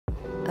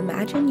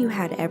Imagine you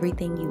had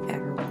everything you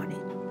ever wanted.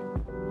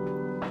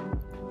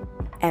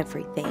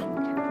 Everything.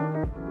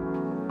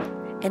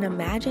 And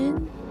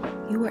imagine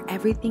you were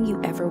everything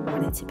you ever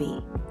wanted to be.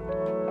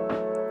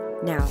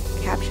 Now,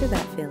 capture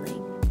that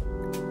feeling,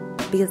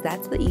 because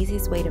that's the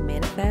easiest way to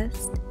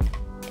manifest,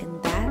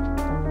 and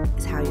that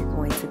is how you're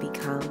going to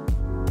become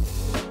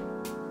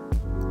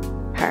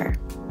her.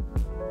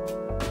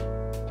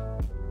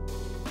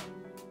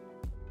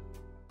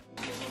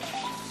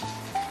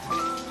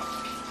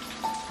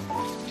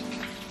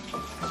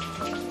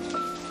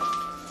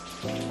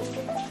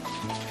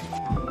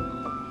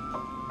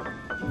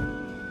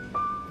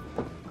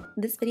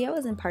 This video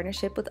is in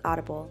partnership with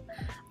Audible.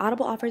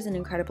 Audible offers an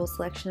incredible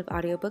selection of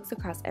audiobooks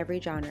across every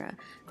genre,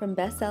 from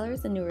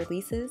bestsellers and new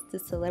releases to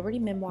celebrity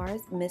memoirs,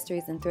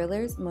 mysteries and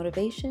thrillers,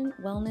 motivation,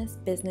 wellness,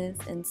 business,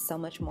 and so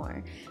much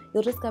more.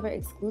 You'll discover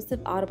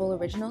exclusive Audible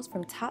originals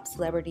from top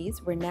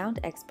celebrities, renowned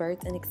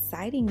experts, and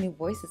exciting new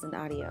voices in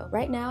audio.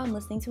 Right now, I'm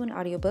listening to an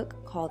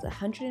audiobook called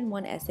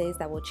 101 Essays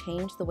That Will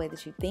Change the Way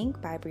That You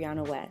Think by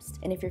Brianna West.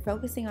 And if you're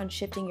focusing on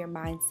shifting your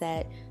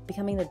mindset,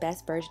 becoming the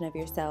best version of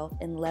yourself,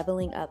 and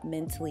leveling up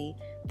mentally,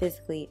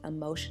 physically,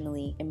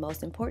 emotionally, and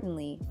most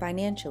importantly,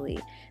 financially,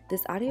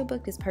 this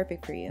audiobook is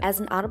perfect for you. As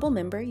an Audible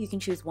member, you can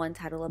choose one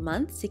title a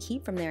month to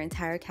keep from their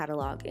entire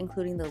catalog,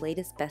 including the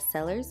latest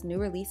bestsellers, new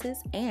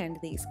releases, and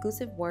the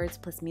exclusive Words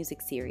plus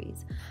Music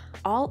series.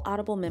 All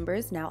Audible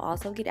members now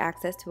also get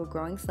access to a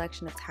growing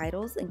selection of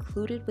titles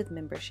included with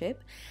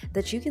membership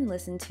that you can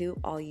listen to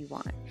all you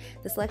want.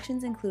 The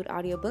selections include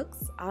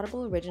audiobooks,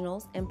 Audible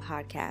originals, and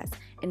podcasts,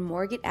 and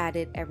more get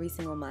added every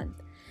single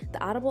month.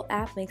 The Audible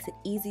app makes it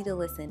easy to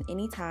listen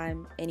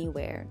anytime,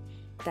 anywhere.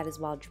 That is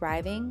while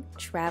driving,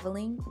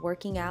 traveling,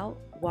 working out,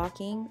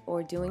 walking,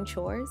 or doing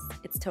chores.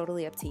 It's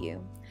totally up to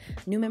you.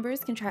 New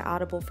members can try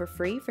Audible for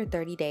free for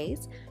 30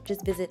 days.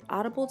 Just visit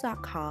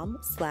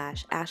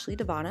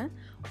audible.com/AshleyDevonna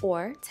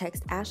or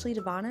text Ashley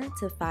Devonna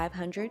to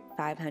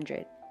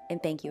 500-500. And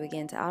thank you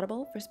again to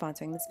Audible for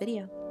sponsoring this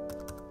video.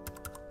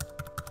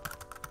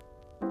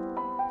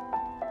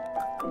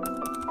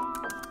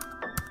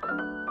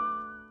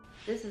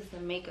 This is the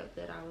makeup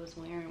that I was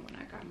wearing when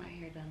I got my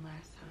hair done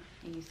last time.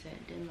 And you said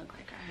it didn't look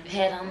like I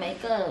had on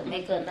makeup.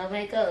 No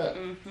makeup.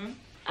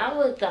 I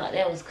would have thought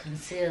that was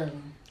concealer.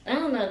 I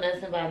don't know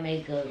nothing about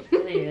makeup,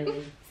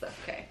 clearly. It's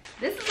okay.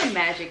 This is a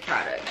magic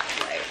product.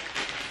 Like,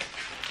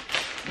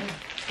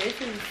 this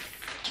is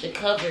the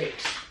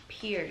coverage.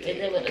 Period. Is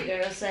that what the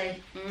girls say?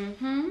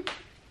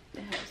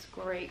 It has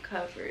great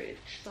coverage.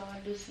 So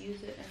I just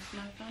use it as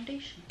my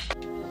foundation.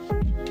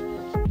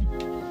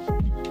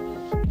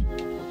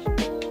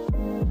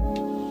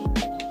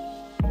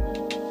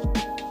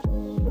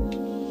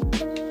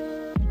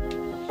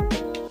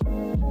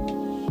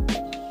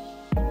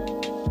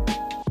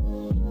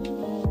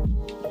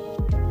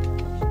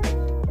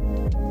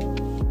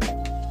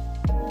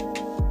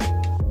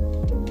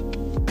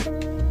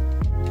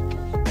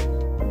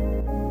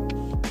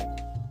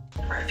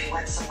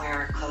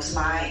 Somewhere close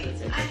by.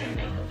 It's a different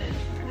makeup.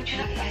 Would you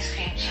like ice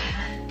cream,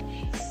 Shannon?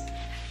 Thanks.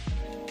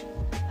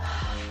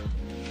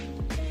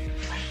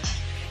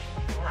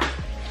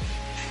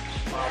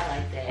 I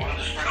like that.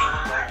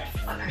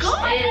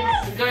 Good.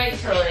 It's a great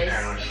choice.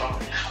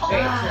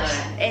 Great choice.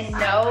 And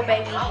no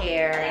baby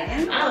hair.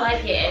 I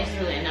like it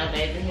actually with no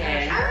baby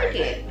hair. I like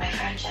it. My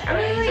friend I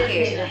really like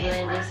You should it.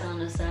 blend this on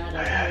the side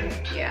of her.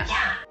 Yeah.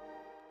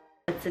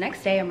 It's the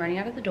next day. I'm running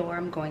out of the door.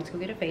 I'm going to go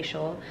get a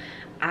facial.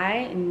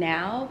 I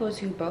now go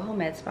to Boho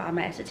Med Spa.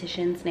 My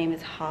esthetician's name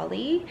is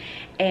Holly,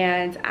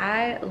 and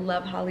I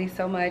love Holly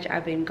so much.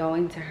 I've been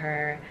going to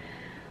her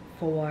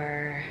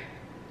for,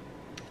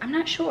 I'm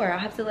not sure. I'll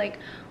have to like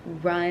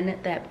run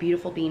that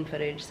beautiful bean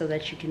footage so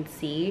that you can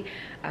see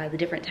the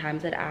different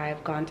times that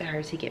I've gone to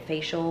her to get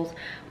facials.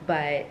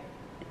 But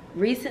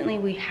recently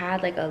we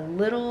had like a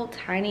little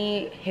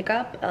tiny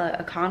hiccup,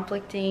 a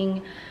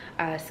conflicting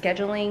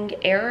scheduling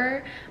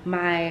error.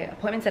 My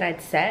appointments that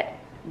I'd set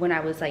when I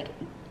was like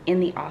in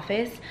the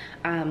office,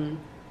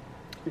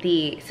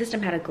 the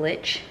system had a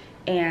glitch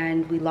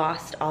and we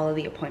lost all of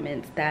the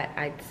appointments that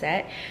I'd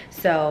set.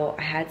 So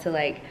I had to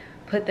like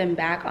put them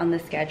back on the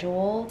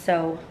schedule.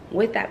 So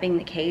with that being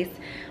the case,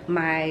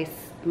 my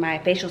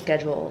facial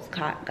schedules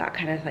got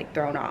kind of like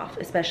thrown off,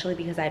 especially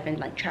because I've been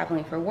like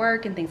traveling for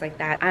work and things like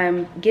that.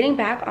 I'm getting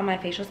back on my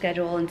facial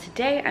schedule, and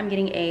today I'm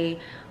getting a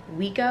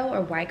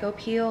Wyco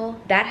peel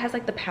that has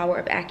like the power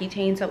of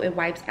Accutane, so it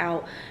wipes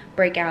out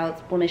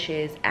breakouts,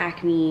 blemishes,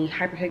 acne,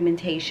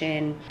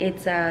 hyperpigmentation.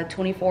 It's a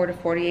 24 to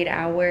 48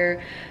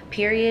 hour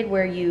period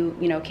where you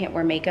can't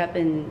wear makeup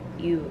and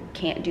you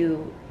can't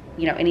do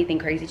anything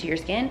crazy to your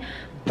skin,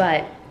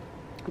 but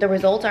the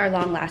results are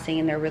long lasting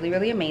and they're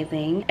really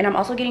amazing. And I'm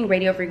also getting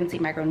radio frequency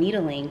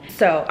microneedling,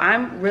 so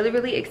I'm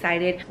really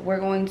excited. We're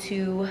going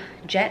to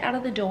jet out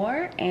of the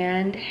door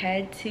and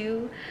head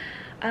to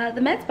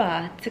the med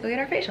spa to go get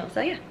our facial.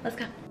 So yeah, let's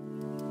go.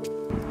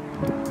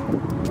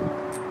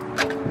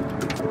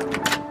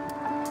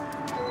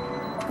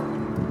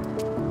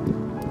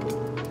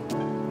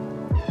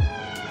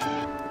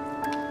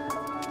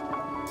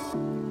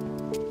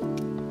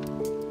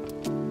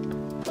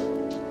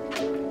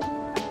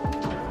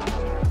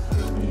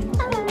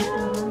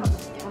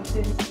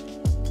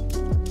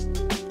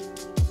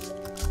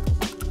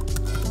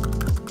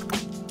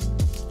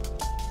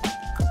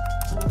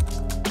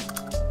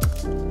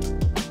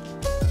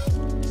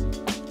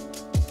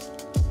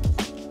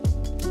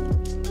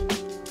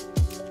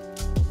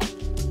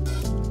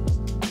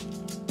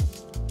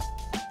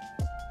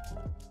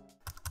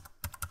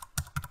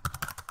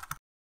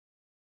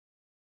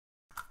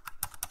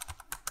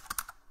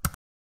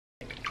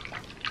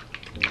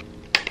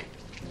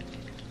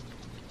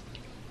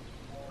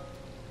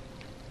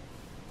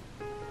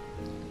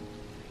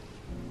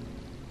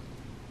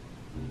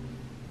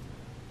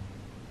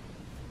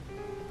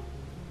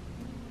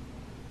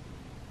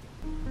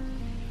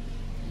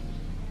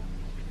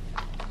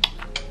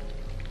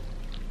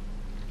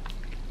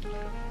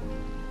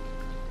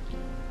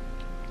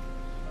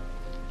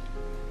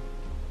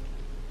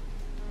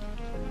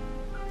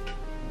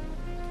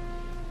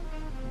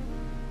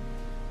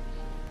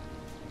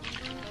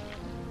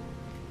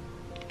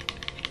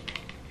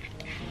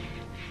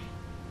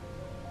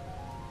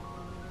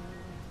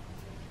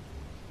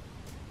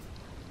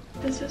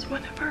 This is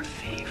one of our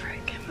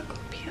favorite chemical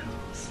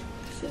peels.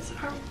 This is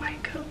our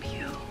white coat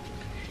peel.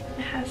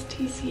 It has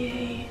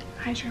TCA,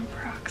 hydrogen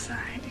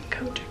peroxide, and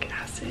kojic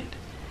acid.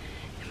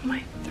 And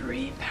my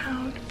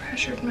 3-pound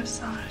pressured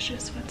massage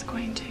is what's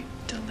going to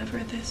deliver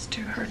this to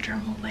her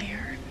dermal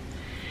layer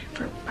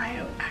for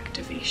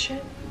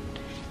bioactivation.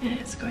 And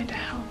it's going to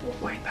help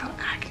wipe out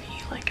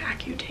acne like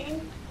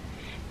Accutane.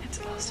 It's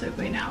also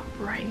going to help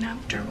brighten up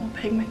dermal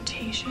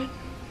pigmentation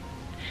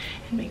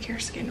and make your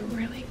skin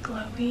really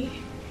glowy.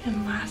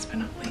 And last but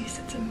not least,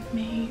 it's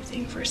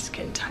amazing for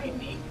skin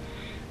tightening,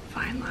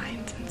 fine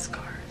lines, and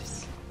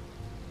scars.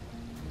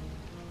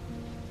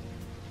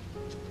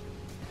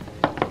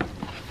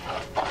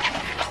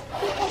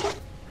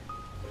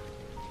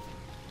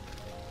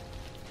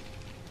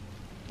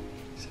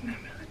 So now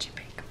I'm gonna let you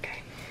bake,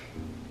 okay?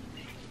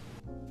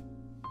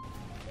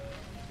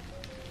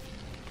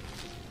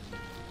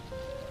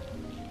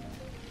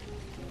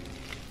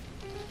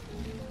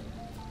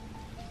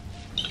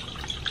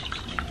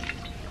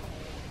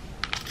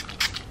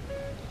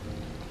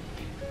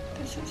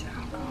 This is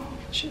alcohol,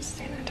 just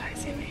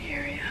sanitizing the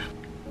area.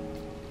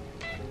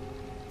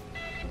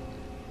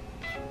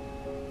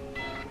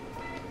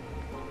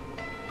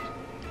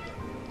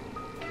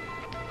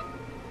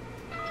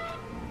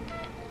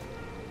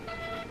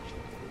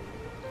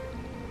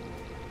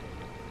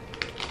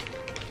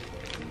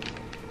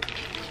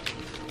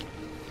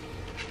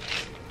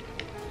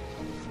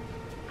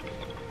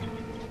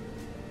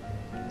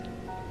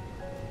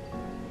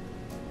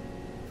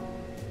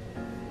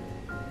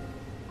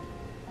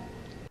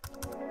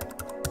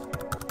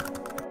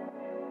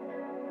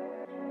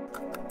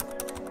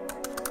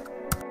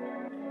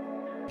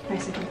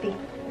 Nice and comfy.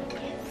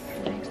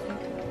 Yes.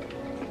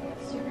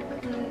 Super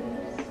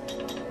close.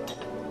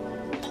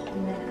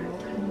 And then I will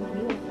come with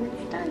you when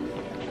it's done.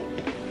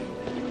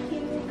 Thank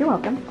you. You're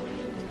welcome.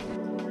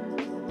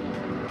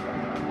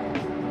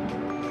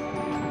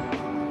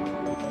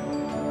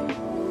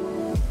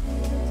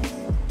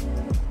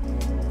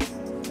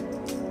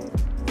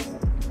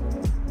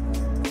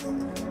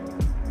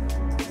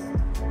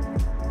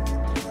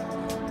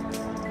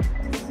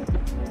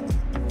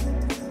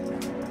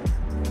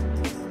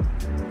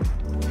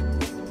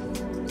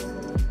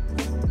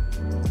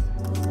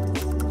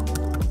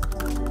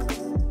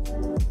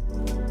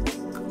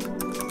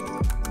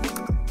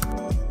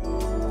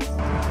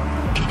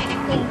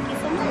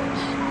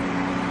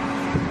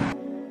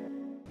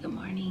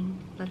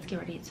 Get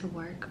ready to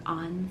work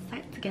on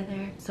site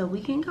together, so we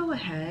can go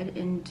ahead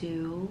and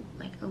do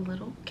like a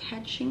little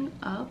catching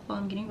up while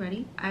I'm getting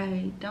ready.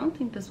 I don't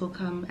think this will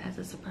come as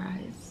a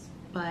surprise,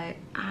 but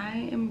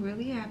I am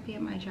really happy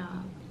at my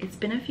job. It's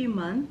been a few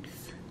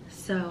months,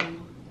 so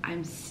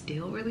I'm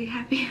still really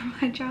happy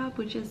at my job,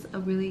 which is a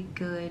really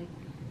good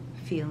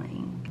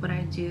feeling. What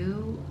I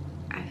do,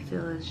 I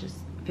feel, is just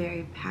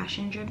very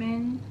passion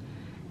driven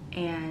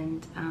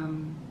and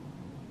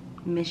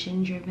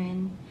mission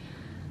driven,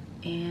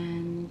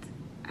 and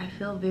I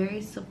feel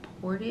very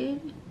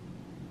supported.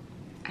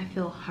 I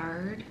feel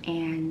heard,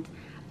 and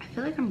I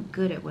feel like I'm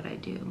good at what I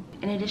do.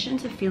 In addition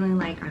to feeling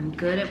like I'm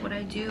good at what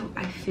I do,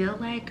 I feel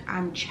like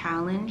I'm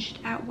challenged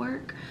at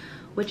work,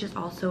 which is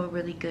also a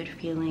really good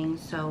feeling.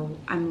 So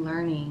I'm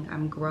learning,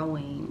 I'm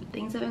growing.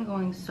 Things have been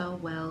going so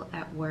well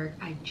at work.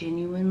 I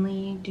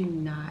genuinely do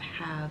not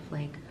have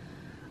like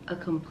a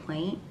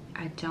complaint.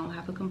 I don't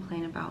have a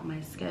complaint about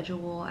my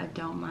schedule. I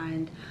don't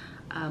mind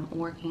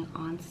working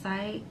on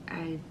site.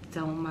 I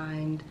don't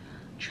mind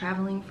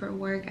traveling for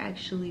work. I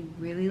actually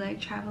really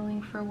like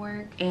traveling for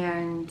work,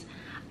 and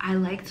I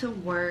like to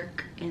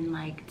work in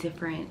like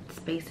different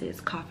spaces,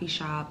 coffee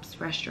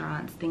shops,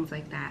 restaurants, things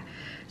like that.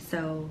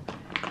 So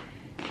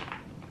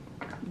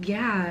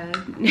yeah,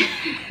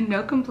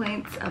 no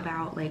complaints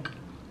about like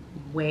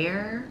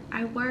where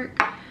I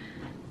work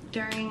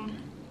during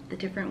the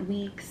different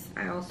weeks.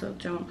 I also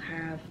don't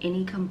have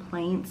any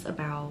complaints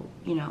about,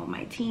 you know,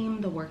 my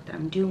team, the work that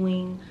I'm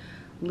doing.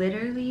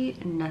 Literally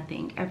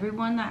nothing.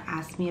 Everyone that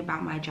asks me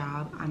about my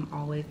job, I'm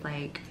always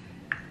like,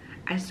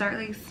 I start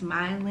like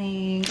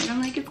smiling and I'm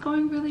like, it's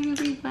going really,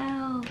 really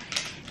well.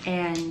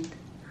 And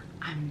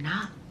I'm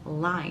not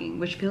lying,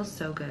 which feels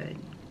so good.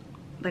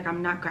 Like,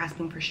 I'm not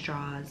grasping for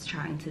straws,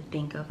 trying to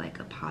think of like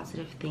a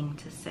positive thing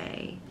to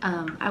say.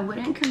 I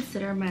wouldn't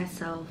consider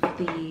myself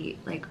the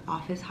like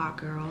office hot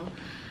girl,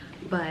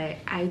 but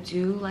I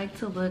do like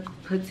to look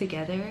put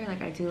together.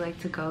 Like, I do like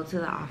to go to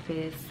the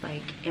office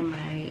like in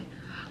my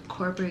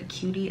corporate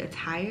cutie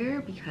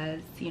attire,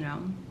 because, you know,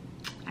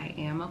 I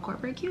am a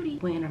corporate cutie.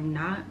 When I'm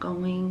not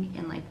going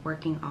and like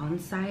working on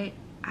site,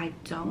 I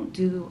don't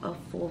do a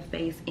full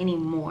face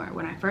anymore.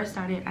 When I first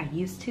started, I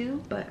used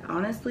to, but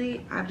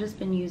honestly, I've just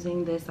been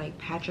using this like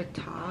Patrick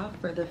Ta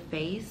for the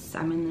face.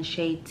 I'm in the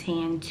shade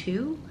Tan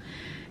 2,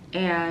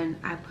 and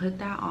I put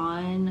that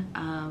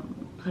on,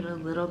 put a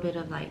little bit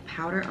of like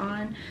powder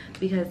on,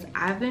 because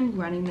I've been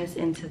running this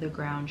into the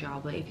ground,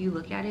 y'all. But if you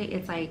look at it,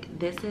 it's like,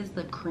 this is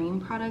the cream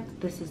product,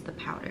 this is the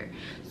powder.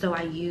 So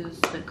I use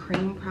the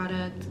cream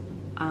product,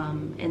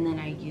 and then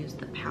I use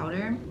the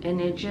powder, and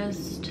it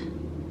just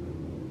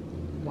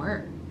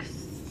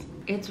works.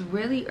 it's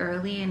really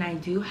early and I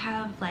do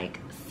have like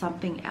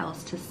something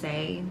else to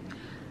say.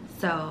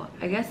 So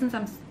I guess since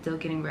I'm still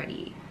getting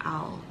ready,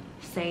 I'll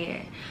say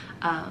it.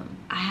 I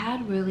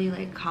had really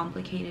like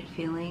complicated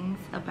feelings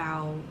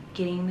about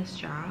getting this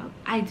job.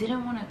 I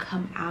didn't want to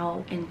come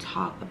out and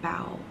talk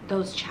about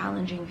those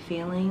challenging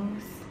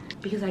feelings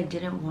because I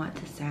didn't want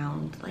to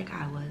sound like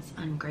I was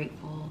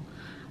ungrateful,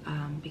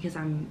 because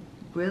I'm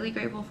really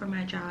grateful for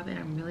my job and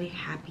I'm really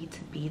happy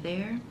to be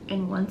there.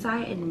 And once I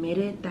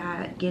admitted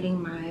that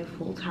getting my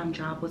full-time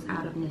job was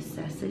out of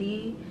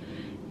necessity,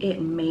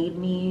 it made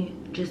me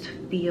just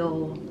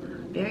feel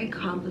very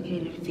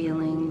complicated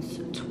feelings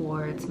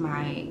towards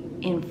my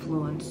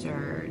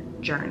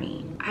influencer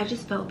journey. I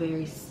just felt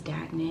very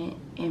stagnant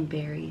and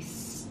very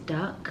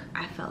stuck.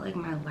 I felt like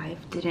my life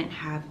didn't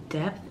have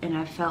depth, and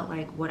I felt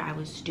like what I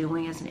was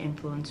doing as an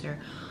influencer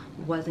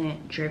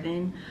wasn't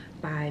driven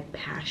by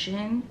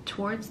passion.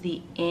 Towards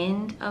the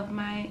end of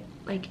my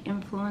like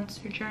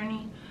influencer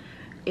journey,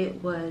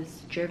 it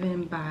was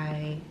driven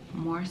by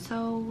more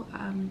so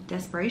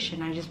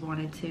desperation. I just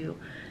wanted to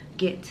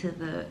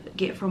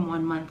get from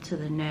one month to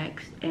the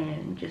next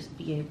and just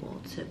be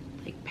able to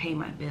like pay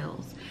my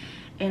bills,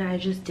 and I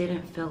just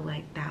didn't feel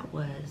like that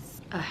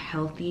was a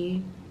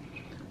healthy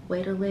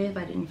way to live.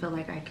 I didn't feel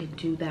like I could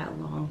do that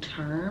long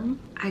term.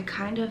 I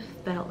kind of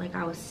felt like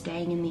I was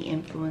staying in the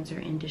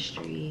influencer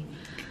industry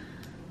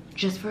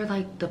just for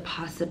like the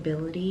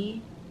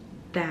possibility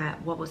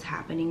that what was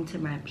happening to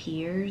my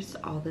peers,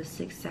 all the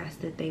success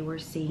that they were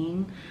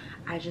seeing,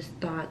 I just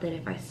thought that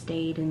if I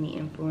stayed in the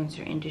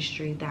influencer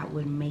industry, that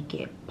would make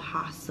it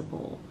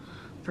possible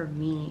for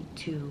me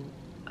to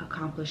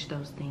accomplish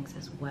those things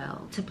as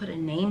well. To put a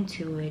name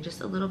to it,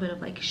 just a little bit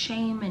of like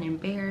shame and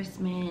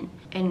embarrassment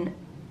and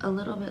a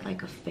little bit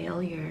like a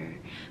failure,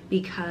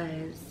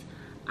 because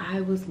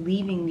I was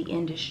leaving the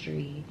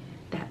industry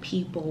that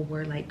people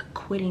were like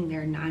quitting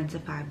their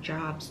 9-to-5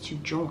 jobs to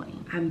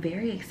join. I'm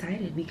very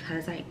excited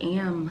because I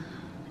am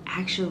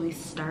actually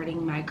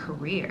starting my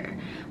career,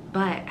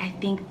 but I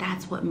think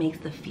that's what makes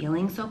the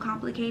feeling so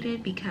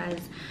complicated, because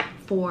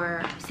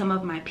for some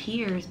of my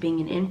peers, being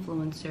an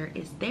influencer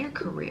is their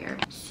career.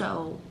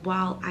 So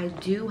while I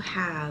do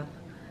have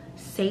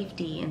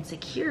safety and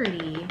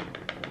security,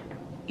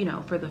 you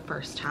know, for the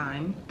first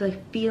time, the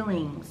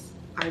feelings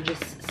are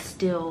just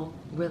still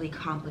really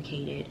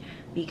complicated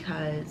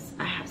because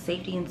I have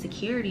safety and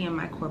security in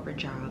my corporate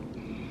job,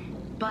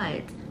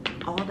 but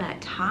all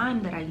that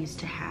time that I used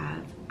to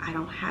have, I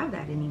don't have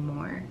that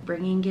anymore.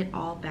 Bringing it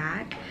all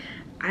back,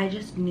 I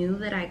just knew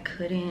that I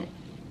couldn't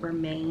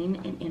remain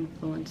an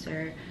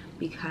influencer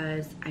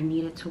because I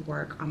needed to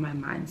work on my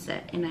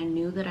mindset, and I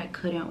knew that I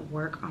couldn't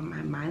work on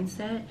my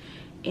mindset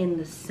in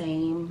the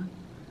same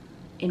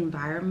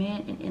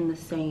environment and in the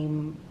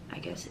same, I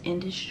guess,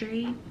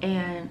 industry.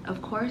 And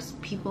of course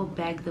people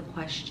beg the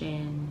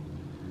question,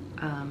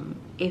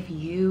 if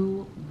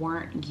you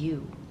weren't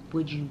you,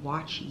 would you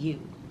watch you?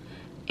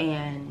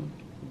 And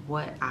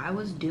what I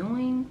was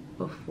doing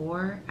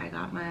before I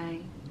got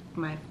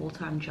my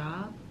full-time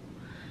job,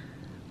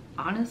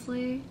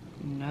 honestly,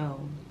 no.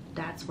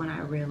 That's when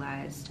I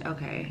realized,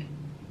 okay,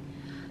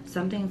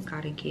 something's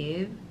gotta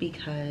give,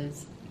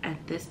 because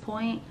at this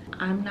point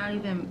I'm not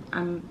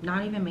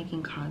even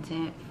making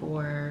content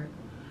for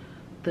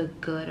the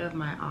good of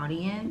my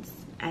audience.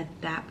 At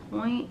that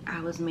point I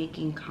was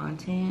making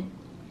content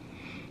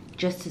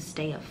just to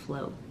stay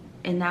afloat,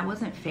 and that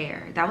wasn't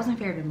fair. That wasn't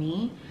fair to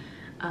me,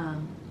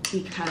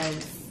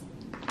 because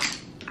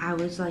I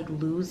was like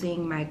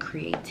losing my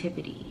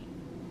creativity,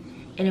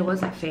 and it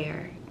wasn't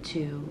fair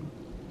to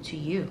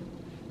you,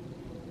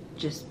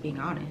 just being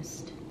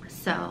honest.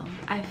 So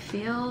I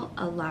feel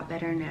a lot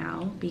better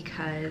now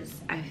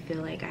because I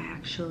feel like I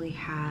actually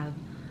have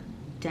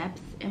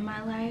depth in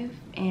my life,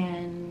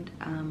 and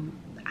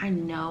I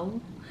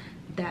know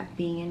that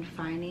being in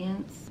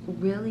finance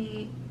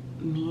really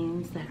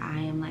means that I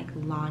am like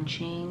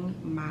launching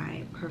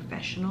my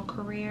professional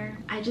career.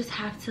 I just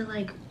have to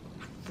like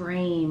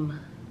frame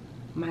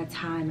my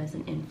time as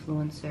an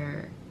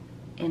influencer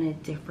in a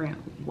different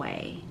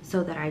way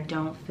so that I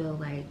don't feel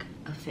like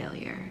a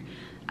failure.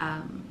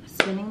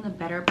 Spending the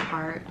better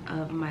part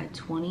of my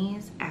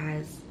 20s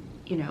as,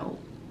 you know,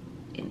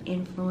 an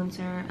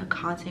influencer, a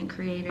content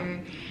creator,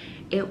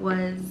 it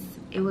was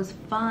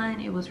fun,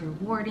 it was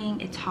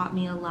rewarding, it taught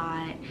me a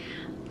lot,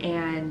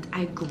 and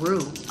I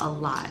grew a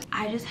lot.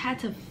 I just had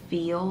to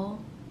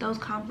feel those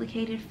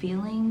complicated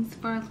feelings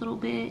for a little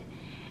bit,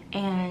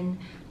 and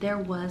there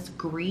was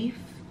grief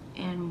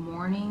and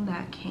mourning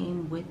that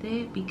came with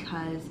it,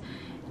 because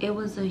it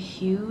was a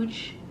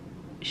huge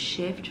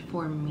shift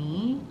for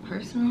me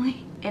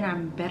personally, and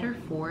I'm better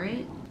for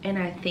it. And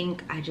I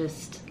think I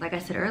just, like I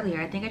said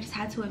earlier, I think I just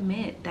had to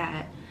admit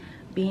that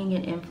being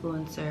an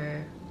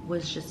influencer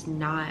was just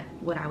not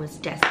what I was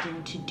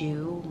destined to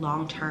do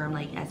long term,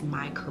 like as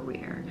my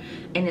career.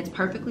 And it's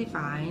perfectly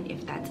fine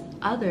if that's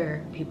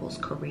other people's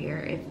career,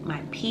 if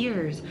my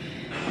peers,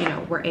 you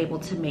know, were able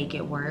to make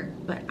it work,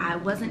 but I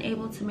wasn't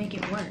able to make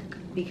it work.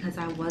 because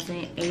I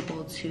wasn't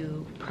able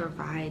to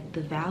provide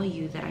the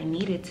value that I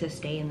needed to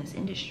stay in this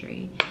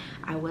industry.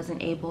 I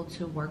wasn't able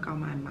to work on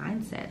my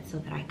mindset so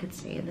that I could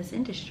stay in this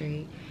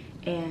industry.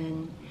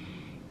 And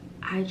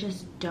I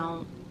just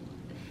don't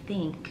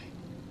think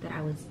that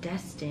I was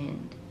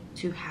destined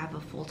to have a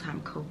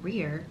full-time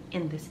career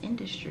in this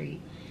industry.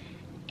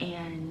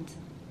 And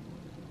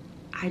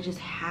I just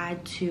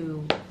had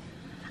to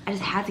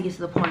get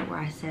to the point where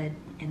I said,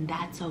 and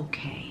that's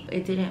okay.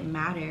 It didn't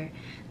matter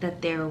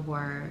that there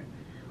were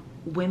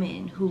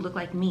women who look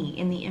like me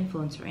in the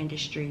influencer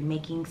industry,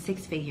 making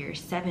 6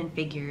 figures, 7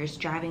 figures,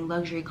 driving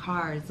luxury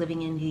cars,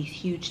 living in these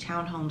huge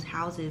townhomes,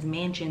 houses,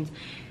 mansions.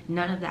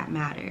 None of that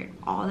mattered.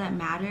 All that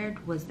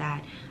mattered was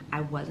that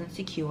I wasn't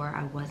secure,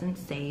 I wasn't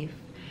safe,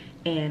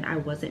 and I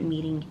wasn't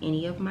meeting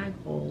any of my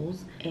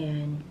goals.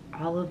 And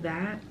all of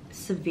that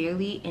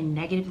severely and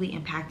negatively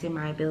impacted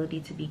my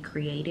ability to be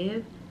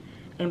creative.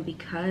 And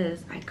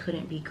because I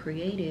couldn't be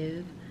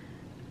creative,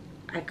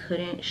 I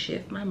couldn't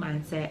shift my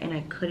mindset, and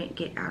I couldn't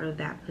get out of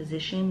that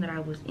position that I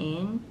was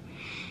in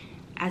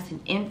as an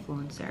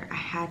influencer. I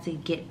had to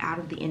get out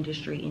of the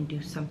industry and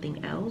do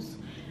something else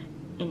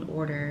in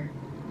order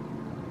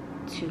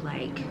to,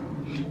 like,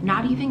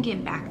 not even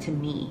get back to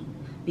me.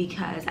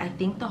 Because I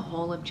think the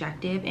whole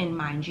objective, and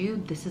mind you,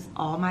 this is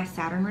all my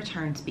Saturn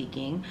return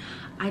speaking,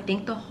 I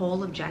think the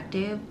whole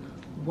objective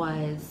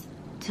was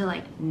to,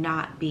 like,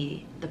 not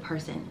be the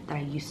person that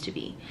I used to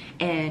be.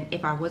 And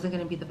if I wasn't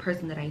going to be the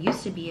person that I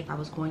used to be, if I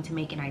was going to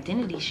make an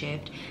identity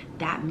shift,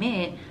 that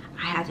meant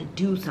I had to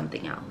do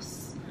something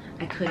else.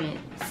 I couldn't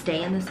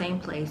stay in the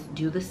same place,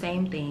 do the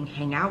same thing,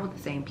 hang out with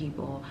the same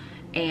people,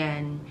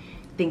 and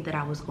think that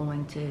I was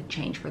going to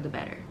change for the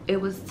better.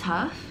 It was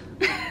tough,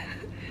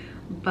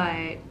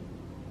 but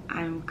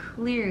I'm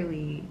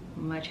clearly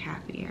much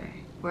happier.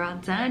 We're all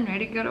done,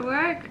 ready to go to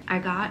work. I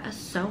got a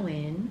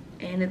sew-in,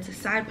 and it's a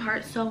side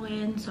part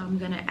sew-in, so I'm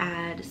gonna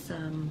add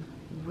some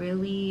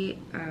really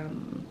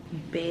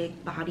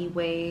big body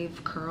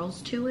wave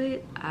curls to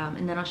it,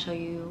 and then I'll show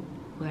you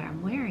what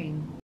I'm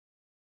wearing.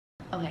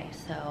 Okay,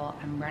 so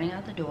I'm running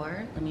out the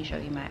door. Let me show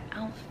you my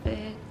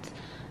outfit.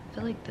 I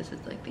feel like this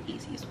is like the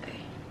easiest way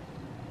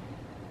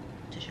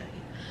to show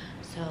you.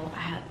 So I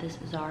have this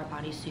Zara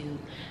bodysuit,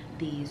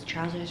 these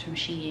trousers from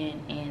Shein,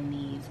 and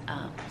these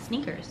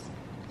sneakers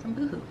from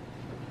Boohoo.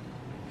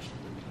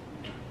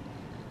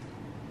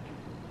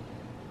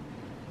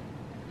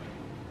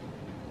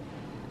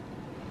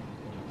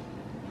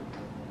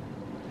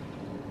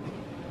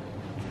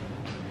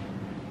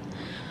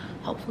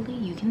 Hopefully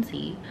you can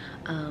see,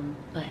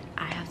 but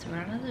I have to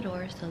run out of the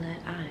door so that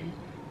I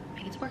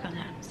get to work on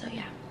time. So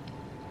yeah,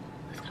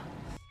 let's go.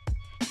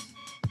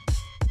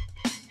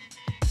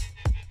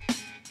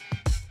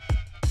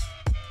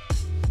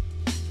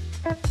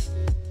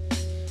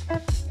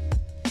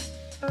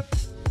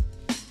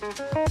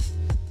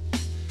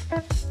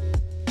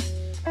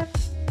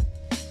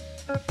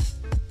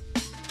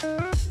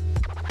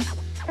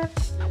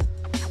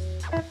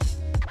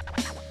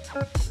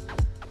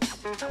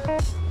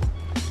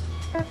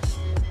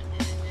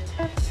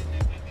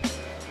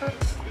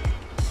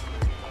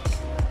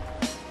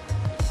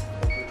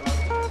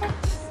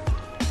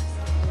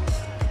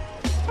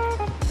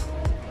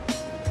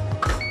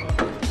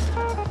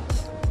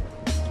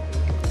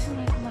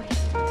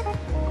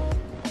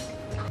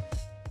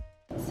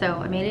 So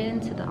I made it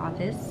into the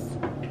office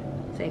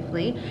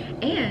safely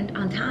and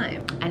on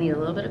time. I need a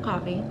little bit of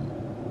coffee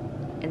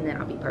and then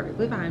I'll be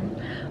perfectly fine.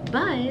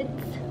 But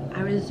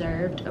I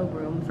reserved a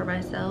room for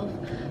myself.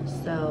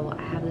 So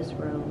I have this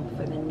room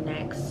for the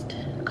next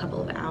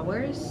couple of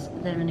hours.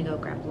 Then I'm gonna go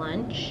grab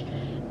lunch.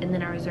 And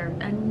then I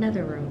reserved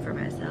another room for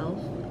myself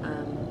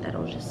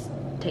that'll just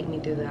take me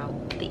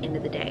throughout the end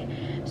of the day.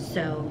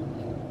 So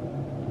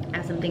I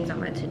have some things on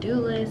my to-do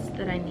list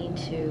that I need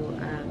to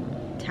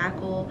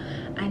tackle.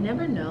 I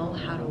never know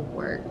how to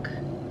work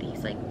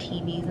these like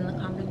TVs in the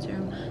conference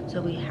room.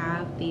 So we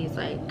have these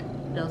like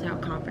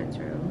built-out conference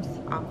rooms,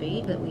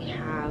 obvi, that we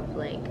have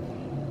like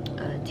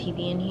a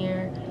TV in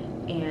here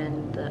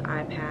and the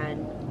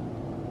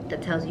iPad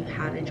that tells you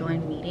how to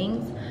join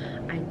meetings.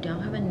 I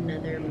don't have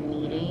another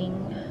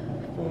meeting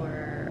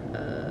for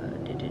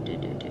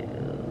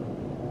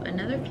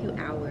another few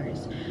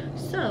hours,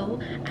 so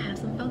I have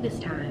some focus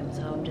time.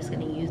 So I'm just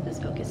gonna use this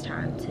focus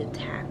time to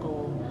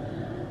tackle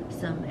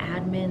some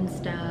admin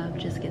stuff,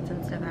 just get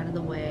some stuff out of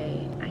the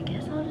way. I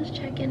guess I'll just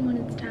check in when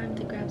it's time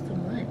to grab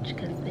some lunch,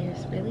 because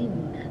there's really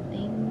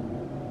nothing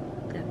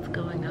that's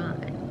going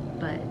on,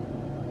 but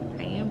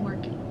I am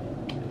working.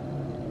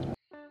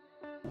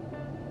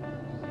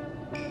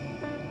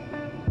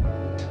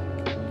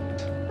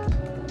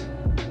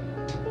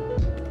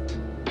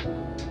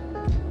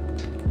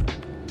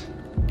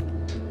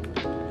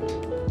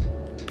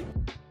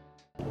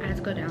 I had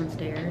to go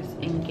downstairs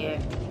and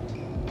get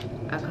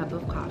a cup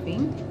of coffee,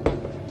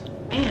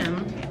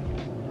 and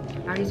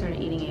I already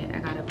started eating it. I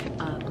got a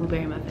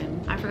blueberry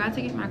muffin. I forgot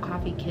to get my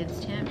coffee kids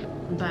tip,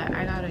 but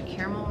I got a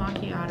caramel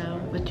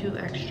macchiato with 2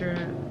 extra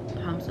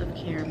pumps of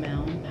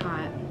caramel,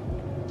 hot,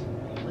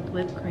 with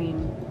whipped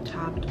cream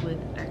topped with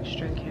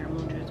extra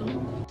caramel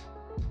drizzle.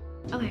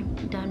 Okay,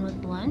 done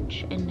with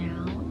lunch, and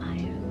now I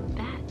am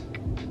back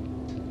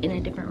in a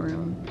different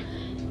room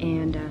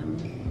and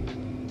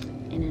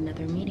in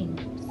another meeting.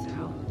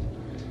 So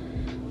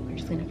we're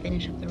just gonna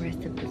finish up the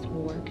rest of this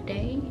work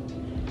day.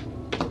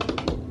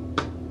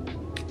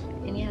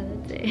 And yeah,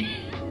 that's it.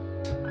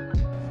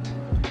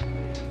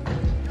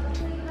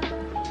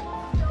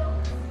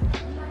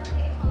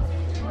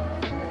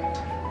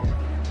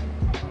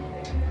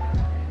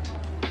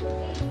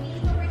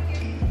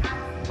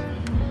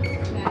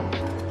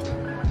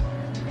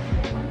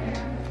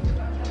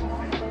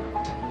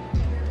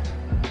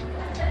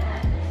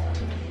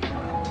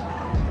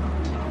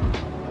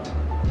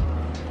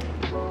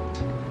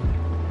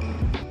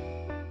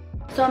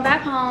 So I'm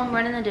back home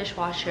running the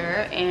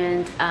dishwasher,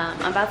 and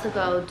I'm about to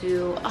go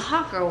do a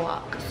hot girl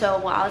walk. So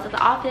while I was at the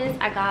office,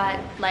 I got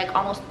like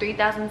almost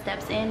 3,000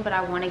 steps in, but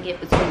I want to get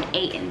between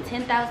 8,000 and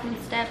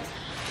 10,000 steps.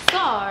 So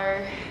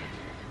I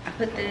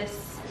put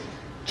this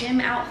gym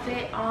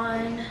outfit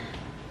on,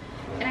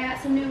 and I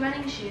got some new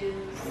running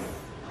shoes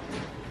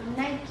from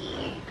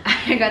Nike.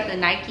 I got the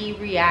Nike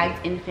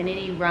React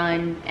Infinity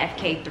Run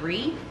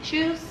FK3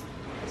 shoes.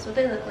 That's what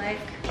they look like.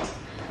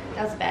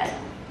 That was bad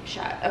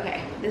shot.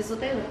 Okay, this is what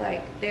they look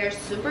like. They're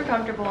super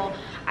comfortable.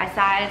 I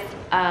sized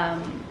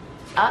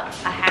up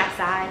a half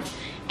size,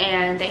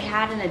 and they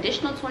had an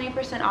additional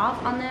 20%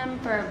 off on them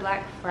for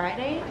Black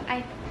Friday,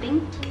 I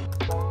think.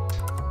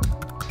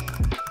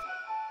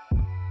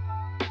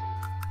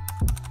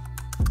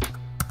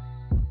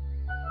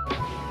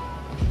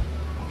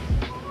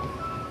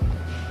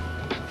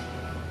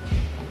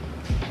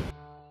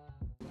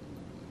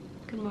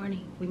 Good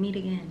morning. We meet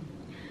again.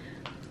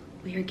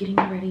 We are getting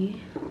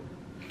ready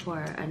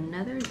for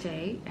another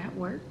day at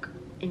work.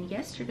 And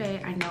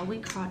yesterday, I know we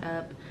caught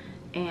up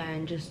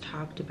and just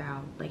talked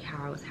about like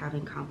how I was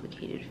having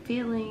complicated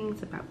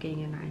feelings about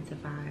getting a 9 to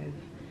 5.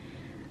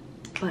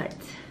 But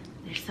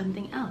there's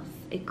something else.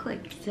 It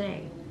clicked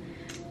today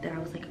that I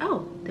was like,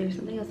 oh, there's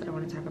something else that I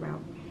want to talk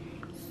about.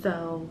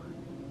 So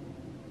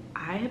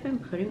I have been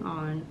putting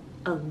on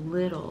a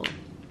little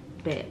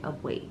bit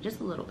of weight, just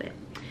a little bit.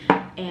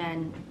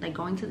 And like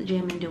going to the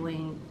gym and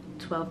doing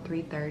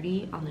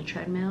 12-3-30 on the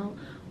treadmill,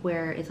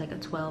 where it's like a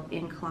 12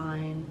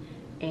 incline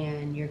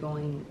and you're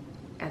going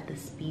at the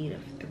speed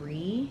of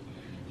 3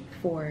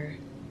 for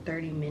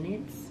 30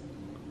 minutes.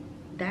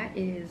 That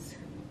is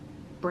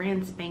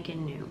brand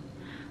spanking new.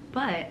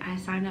 But I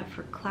signed up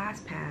for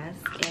ClassPass,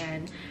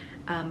 and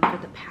for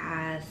the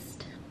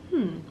past,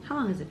 how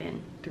long has it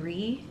been?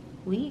 3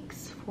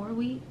 weeks, 4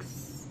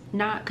 weeks?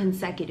 Not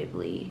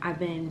consecutively. I've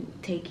been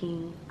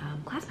taking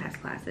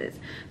ClassPass classes.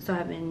 So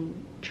I've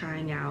been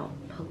trying out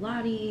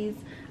Pilates.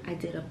 I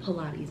did a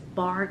Pilates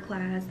bar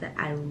class that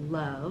I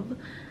love.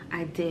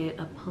 I did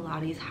a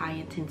Pilates high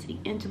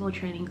intensity interval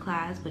training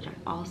class, which I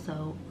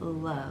also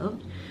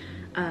loved.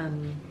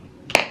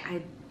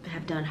 I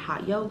have done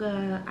hot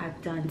yoga.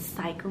 I've done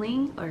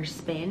cycling or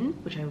spin,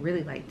 which I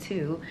really like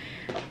too.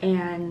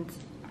 And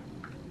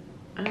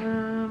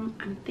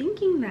I'm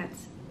thinking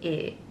that's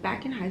it.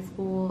 Back in high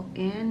school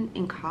and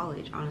in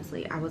college,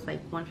 honestly, I was like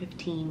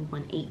 115,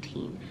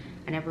 118.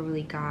 I never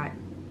really got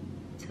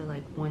to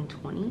like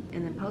 120.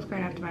 And then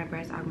post-grad, after my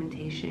breast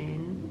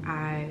augmentation,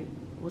 I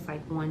was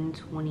like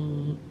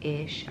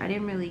 120-ish. I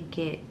didn't really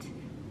get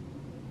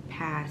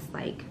past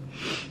like,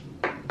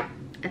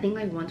 I think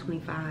like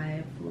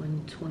 125,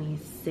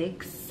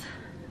 126.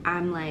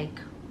 I'm like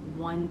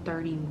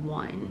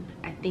 131.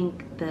 I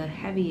think the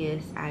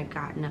heaviest I'd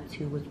gotten up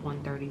to was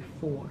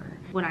 134.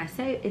 When I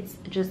say it's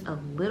just a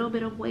little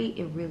bit of weight,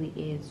 it really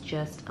is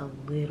just a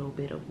little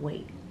bit of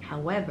weight.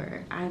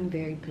 However, I'm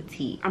very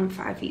petite. I'm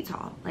 5 feet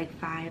tall, like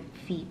 5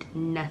 feet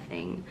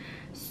nothing.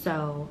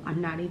 So I'm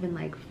not even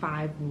like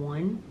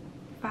 5'1",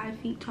 5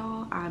 feet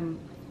tall. I'm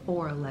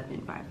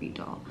 4'11", 5 feet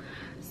tall.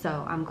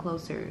 So I'm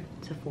closer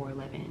to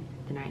 4'11"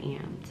 than I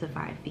am to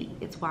 5 feet.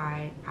 It's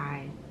why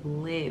I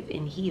live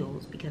in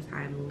heels, because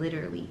I'm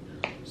literally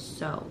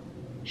so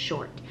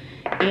short.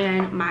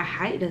 And my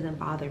height doesn't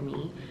bother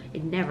me.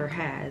 It never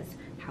has.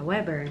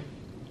 However,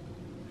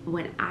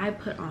 when I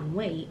put on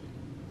weight,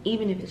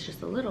 even if it's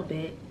just a little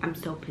bit, I'm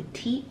so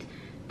petite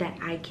that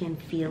I can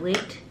feel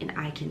it and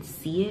I can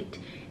see it,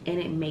 and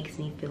it makes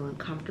me feel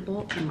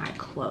uncomfortable in my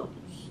clothes.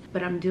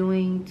 But I'm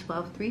doing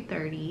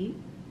 12-3-30,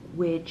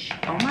 which,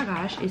 oh my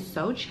gosh, is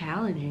so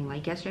challenging.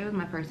 Like yesterday was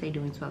my first day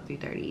doing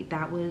 12-3-30.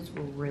 That was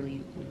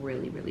really,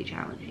 really, really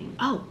challenging.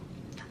 Oh,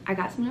 I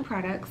got some new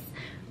products.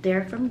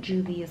 They're from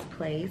Juvia's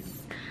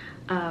place.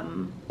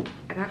 I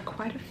got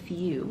quite a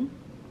few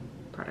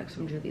products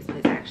from Juvia's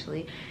place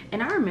actually.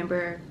 And I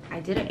remember I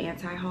did an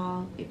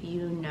anti-haul. If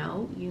you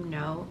know, you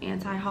know,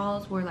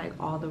 anti-hauls were like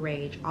all the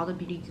rage. All the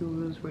beauty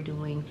gurus were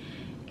doing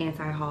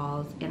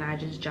anti-hauls, and I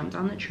just jumped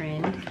on the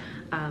trend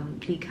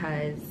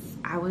because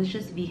I was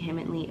just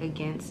vehemently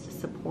against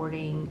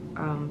supporting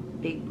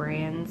big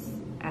brands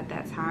at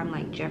that time,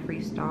 like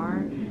Jeffree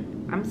Star.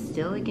 I'm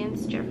still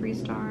against Jeffree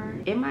Star.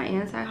 In my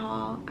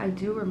anti-haul, I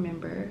do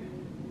remember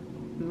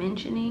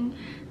mentioning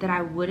that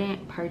I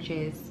wouldn't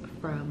purchase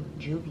from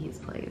Juvia's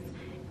Place.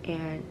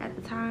 And at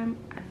the time,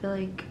 I feel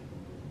like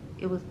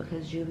it was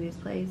because Juvia's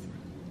Place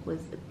was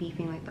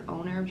beefing, like the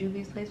owner of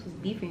Juvia's Place was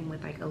beefing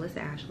with like Alyssa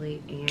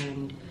Ashley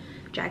and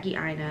Jackie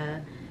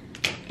Aina,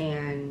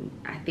 and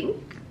I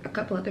think a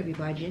couple other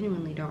people. I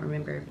genuinely don't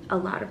remember. A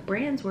lot of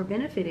brands were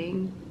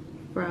benefiting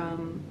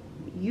from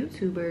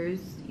YouTubers,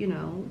 you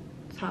know,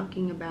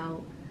 talking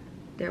about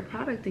their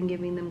product and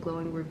giving them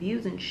glowing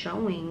reviews and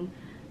showing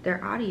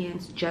their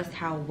audience just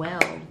how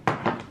well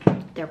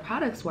their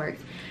products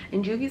worked.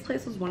 And Juvia's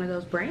Place was one of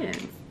those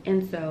brands.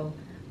 And so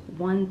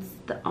once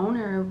the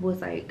owner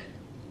was like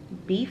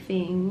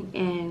beefing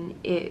and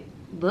it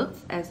looked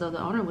as though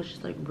the owner was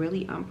just like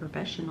really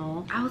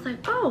unprofessional, I was like,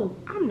 oh,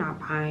 I'm not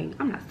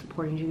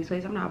supporting Juvia's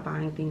Place. I'm not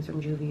buying things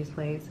from Juvia's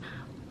Place.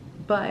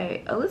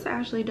 But Alyssa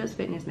Ashley does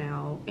fitness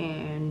now,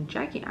 and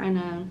Jackie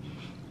Aina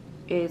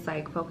is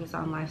like focused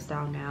on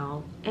lifestyle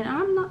now, and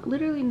I'm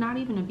literally not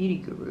even a beauty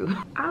guru.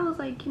 I was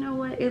like, you know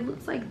what, it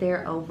looks like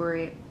they're over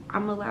it.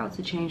 I'm allowed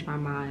to change my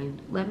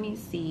mind. Let me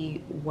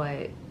see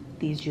what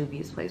these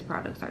Juvia's Place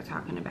products are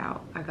talking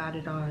about. I got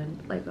it on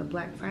like a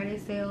Black Friday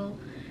sale,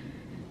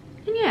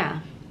 and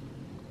yeah,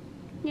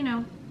 you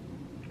know,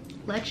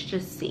 let's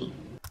just see.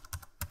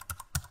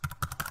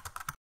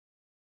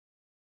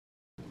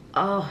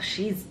 Oh,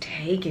 she's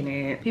taking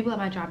it. People at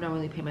my job don't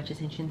really pay much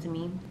attention to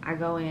me. I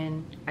go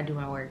in, I do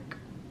my work,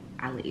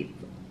 I leave.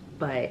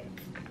 But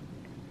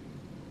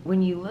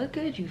when you look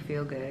good, you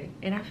feel good,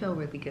 and I feel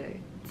really good.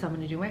 So I'm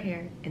gonna do my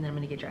hair, and then I'm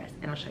gonna get dressed,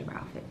 and I'll show you my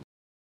outfit.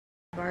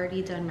 I've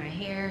already done my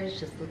hair. It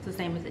just looks the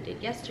same as it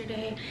did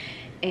yesterday,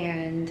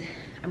 and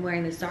I'm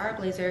wearing the Zara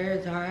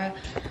blazer, Zara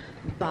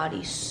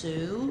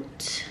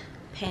bodysuit,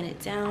 pan it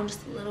down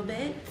just a little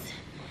bit,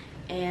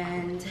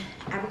 and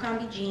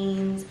Abercrombie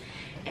jeans,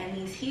 and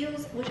these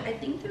heels, which I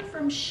think they're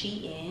from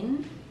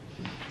Shein,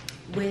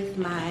 with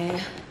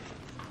my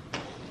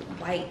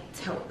white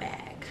tote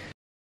bag.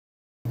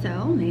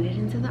 So made it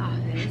into the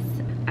office.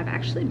 I've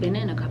actually been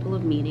in a couple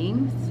of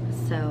meetings,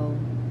 so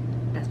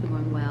that's been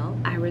going well.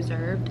 I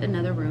reserved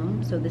another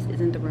room, so this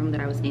isn't the room that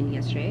I was in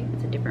yesterday.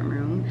 It's a different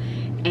room,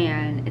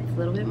 and it's a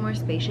little bit more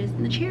spacious,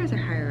 and the chairs are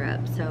higher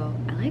up, so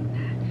I like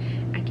that.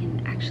 I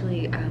can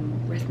actually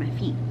rest my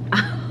feet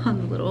on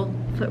the little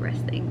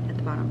footrest thing at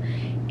the bottom,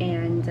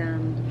 and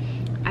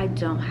I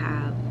don't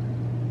have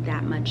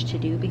that much to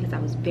do because I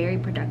was very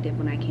productive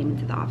when I came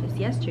into the office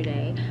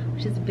yesterday,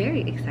 which is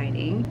very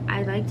exciting.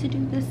 I like to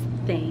do this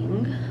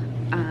thing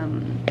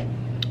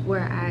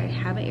where I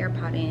have an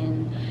AirPod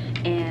in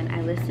and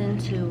I listen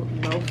to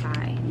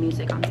lo-fi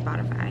music on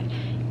Spotify.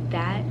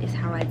 That is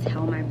how I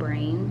tell my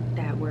brain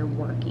that we're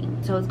working.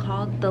 So it's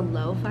called the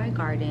Lo-Fi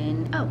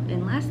Garden. Oh,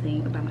 and last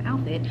thing about my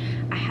outfit,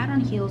 I had on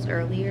heels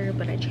earlier,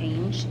 but I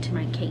changed to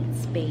my Kate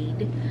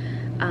Spade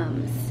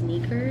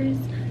sneakers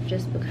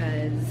just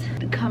because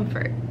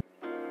comfort.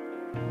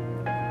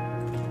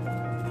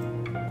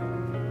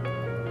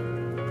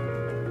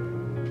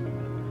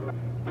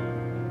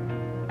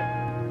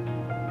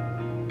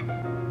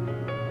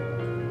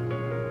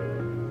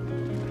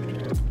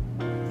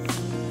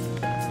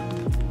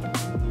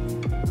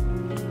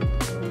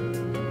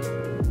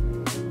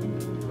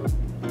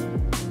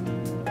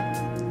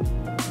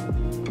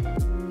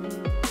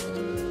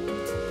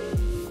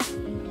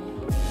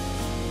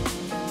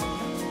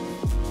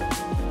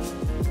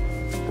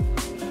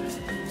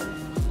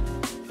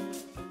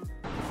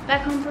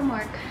 Back home from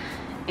work,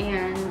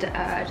 and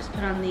I just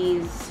put on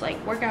these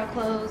like workout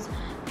clothes.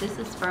 This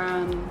is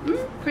from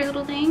Pretty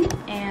Little Thing,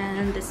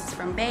 and this is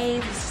from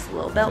Beige. This is a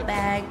little belt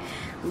bag,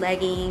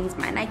 leggings,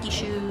 my Nike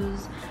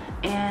shoes,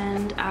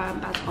 and I'm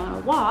about to go on a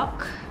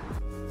walk.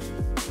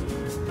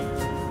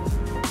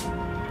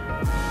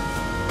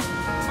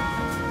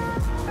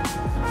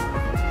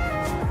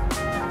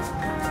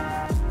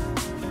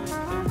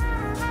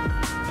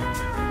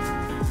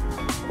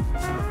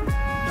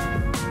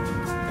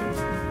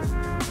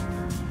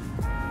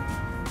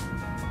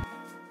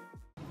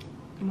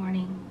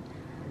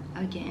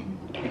 Again.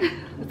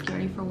 Let's get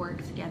ready for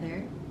work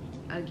together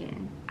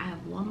again. I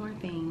have one more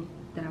thing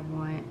that I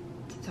want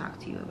to talk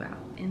to you about,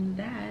 and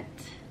that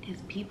is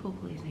people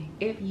pleasing.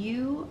 If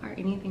you are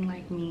anything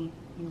like me,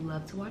 you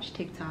love to watch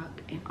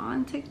TikTok, and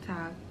on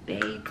TikTok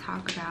they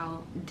talk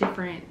about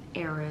different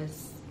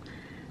eras.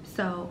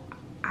 So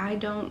I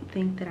don't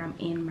think that I'm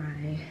in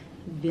my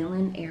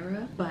villain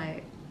era,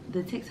 but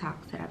the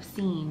TikToks that I've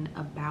seen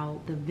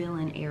about the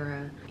villain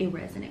era, it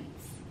resonates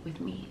with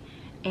me.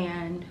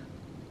 And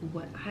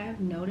what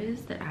I've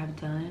noticed that I've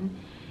done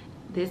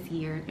this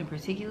year in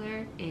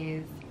particular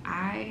is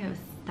I have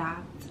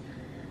stopped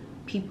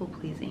people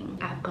pleasing.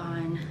 I've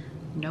gone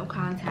no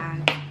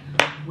contact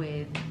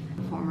with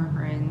former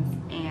friends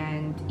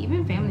and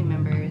even family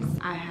members.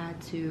 I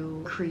had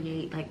to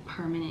create like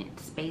permanent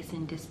space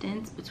and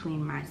distance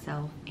between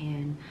myself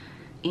and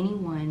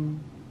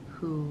anyone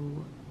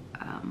who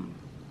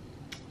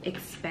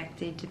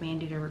expected,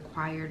 demanded, or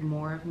required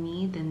more of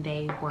me than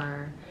they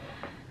were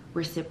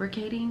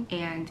reciprocating,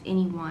 and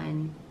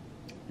anyone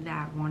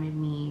that wanted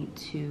me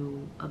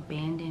to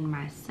abandon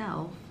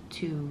myself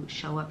to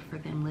show up for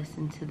them,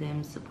 listen to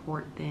them,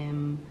 support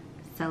them,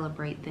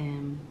 celebrate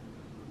them,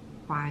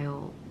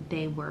 while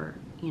they were,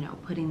 you know,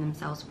 putting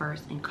themselves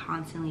first and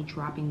constantly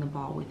dropping the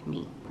ball with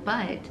me.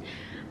 But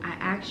I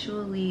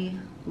actually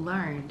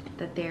learned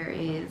that there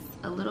is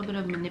a little bit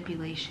of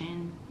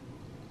manipulation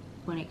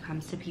when it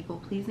comes to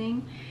people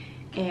pleasing.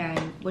 And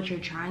what you're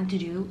trying to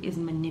do is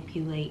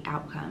manipulate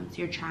outcomes.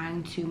 You're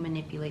trying to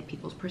manipulate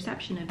people's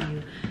perception of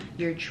you.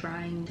 You're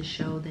trying to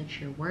show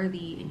that you're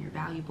worthy and you're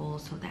valuable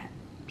so that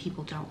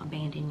people don't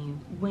abandon you.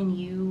 When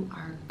you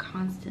are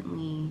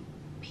constantly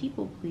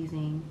people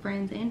pleasing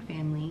friends and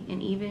family,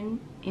 and even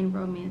in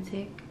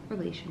romantic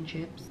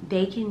relationships,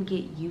 they can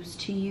get used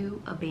to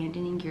you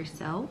abandoning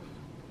yourself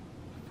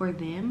for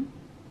them,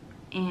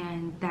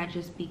 and that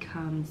just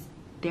becomes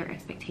their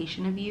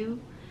expectation of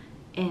you.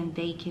 And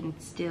they can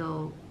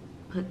still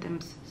put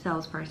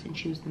themselves first and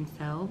choose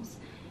themselves,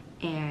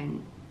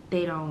 and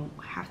they don't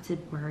have to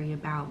worry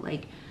about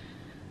like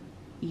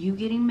you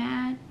getting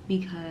mad,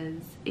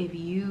 because if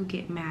you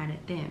get mad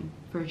at them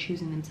for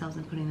choosing themselves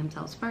and putting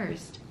themselves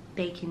first,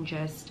 they can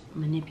just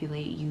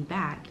manipulate you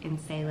back and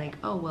say like,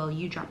 oh well,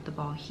 you dropped the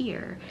ball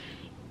here,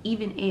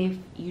 even if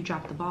you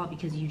dropped the ball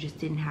because you just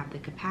didn't have the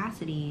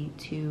capacity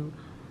to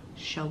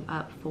show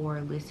up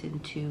for, listen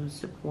to,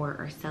 support,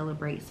 or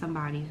celebrate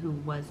somebody who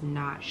was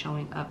not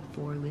showing up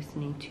for,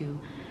 listening to,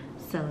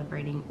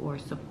 celebrating, or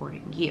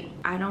supporting you.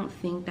 I don't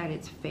think that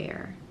it's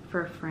fair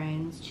for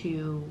friends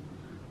to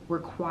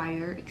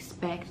require,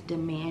 expect,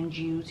 demand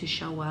you to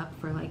show up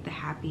for like the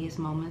happiest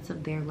moments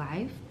of their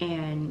life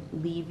and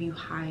leave you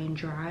high and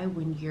dry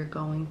when you're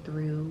going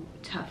through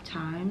tough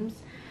times,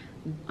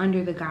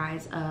 under the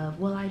guise of,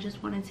 well, I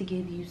just wanted to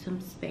give you some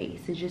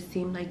space. It just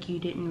seemed like you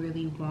didn't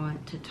really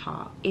want to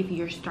talk. If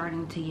you're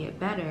starting to get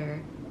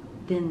better,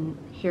 then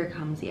here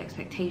comes the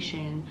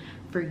expectation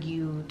for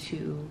you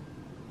to,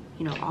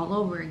 you know, all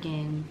over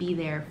again, be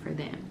there for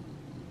them.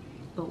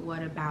 But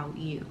what about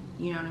you?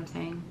 You know what I'm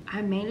saying?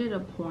 I made it a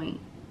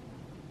point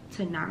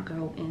to not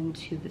go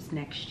into this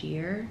next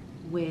year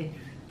with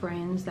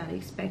friends that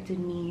expected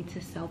me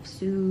to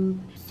self-soothe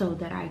so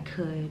that I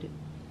could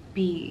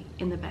be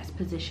in the best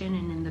position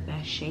and in the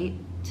best shape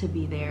to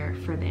be there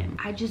for them.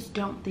 I just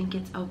don't think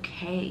it's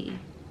okay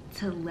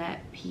to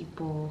let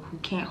people who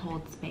can't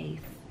hold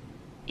space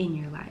in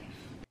your life.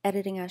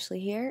 Editing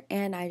Ashley here,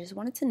 and I just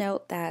wanted to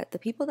note that the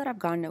people that I've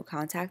gone no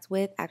contact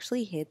with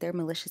actually hid their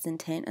malicious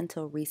intent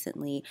until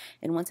recently,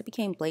 and once it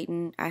became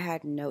blatant, I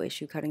had no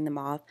issue cutting them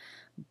off.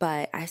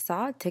 But I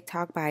saw a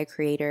TikTok by a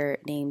creator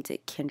named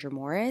Kendra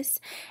Morris,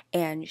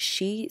 and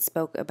she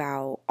spoke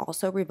about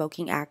also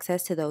revoking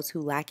access to those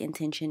who lack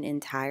intention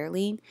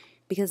entirely,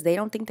 because they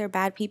don't think they're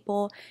bad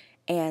people,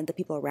 and the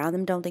people around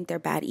them don't think they're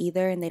bad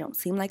either, and they don't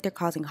seem like they're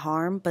causing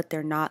harm, but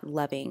they're not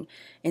loving.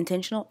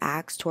 Intentional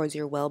acts towards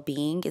your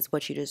well-being is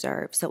what you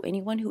deserve. So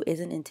anyone who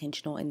isn't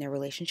intentional in their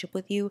relationship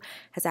with you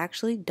has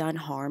actually done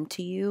harm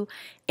to you,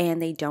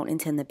 and they don't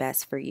intend the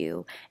best for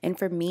you. And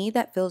for me,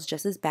 that feels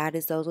just as bad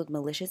as those with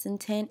malicious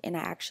intent, and I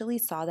actually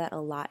saw that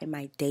a lot in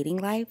my dating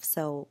life.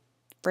 So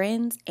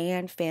friends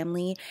and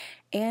family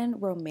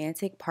and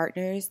romantic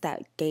partners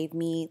that gave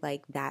me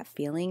like that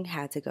feeling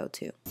had to go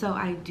too. So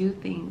I do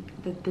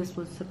think that this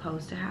was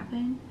supposed to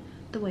happen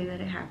the way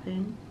that it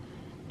happened,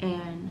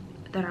 and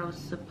that I was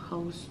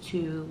supposed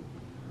to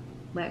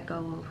let go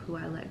of who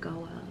I let go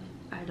of.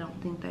 I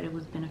don't think that it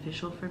was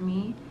beneficial for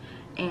me,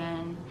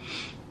 and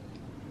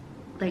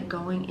like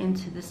going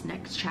into this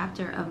next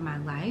chapter of my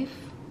life,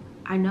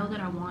 I know that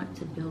I want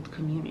to build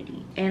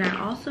community. And I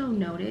also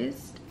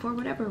noticed, for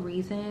whatever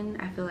reason,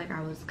 I feel like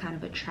I was kind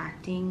of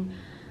attracting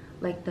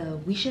like the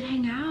we should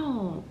hang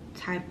out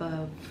type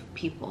of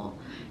people.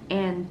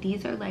 And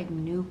these are like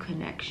new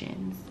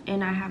connections.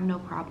 And I have no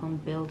problem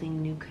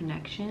building new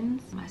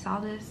connections. I saw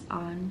this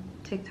on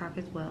TikTok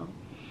as well.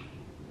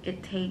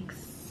 It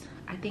takes,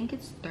 I think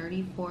it's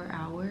 34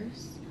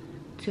 hours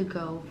to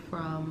go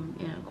from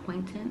an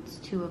acquaintance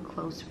to a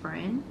close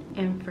friend.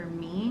 And for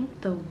me,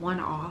 the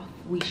one-off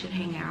we should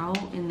hang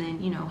out, and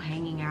then, you know,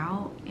 hanging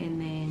out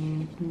and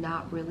then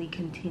not really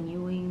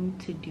continuing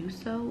to do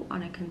so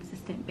on a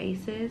consistent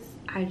basis,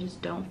 I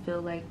just don't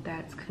feel like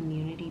that's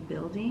community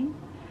building.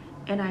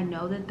 And I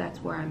know that that's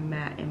where I'm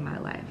at in my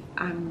life.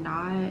 I'm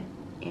not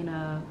in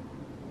a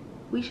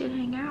we should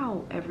hang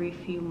out every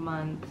few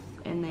months,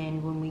 and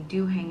then when we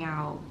do hang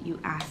out, you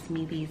ask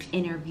me these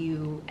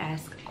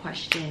interview-esque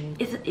questions.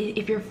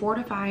 If you're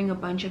fortifying a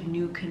bunch of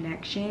new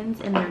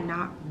connections and they're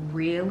not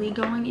really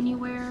going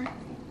anywhere,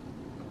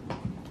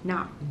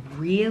 not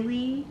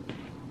really,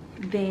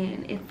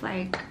 then it's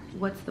like,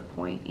 what's the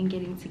point in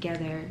getting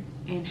together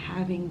and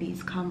having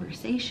these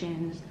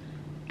conversations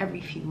every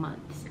few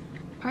months?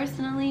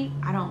 Personally,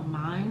 I don't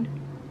mind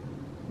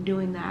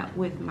doing that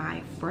with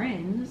my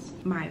friends,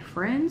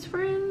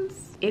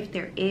 friends. If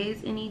there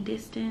is any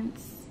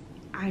distance,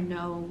 I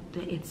know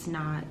that it's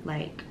not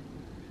like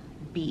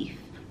beef.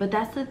 But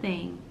that's the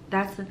thing.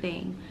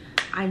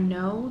 I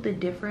know the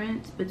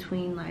difference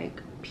between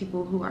like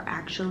people who are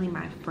actually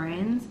my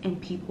friends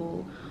and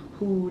people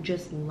who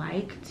just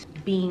liked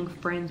being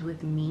friends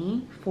with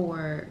me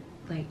for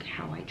like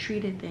how I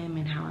treated them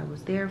and how I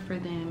was there for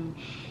them.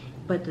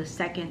 But the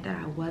second that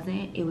I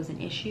wasn't, it was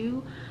an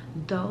issue.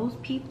 Those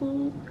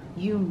people,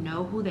 you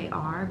know who they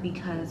are,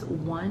 because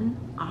one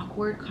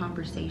awkward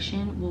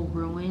conversation will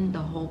ruin the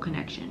whole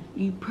connection.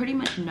 You pretty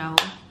much know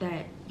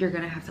that you're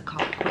gonna have to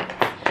call it quits.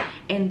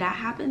 And that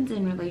happens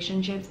in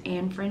relationships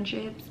and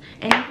friendships,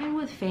 and even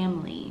with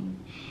family.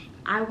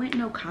 I went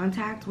no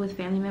contact with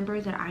family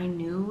members that I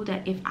knew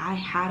that if I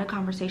had a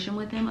conversation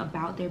with them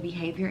about their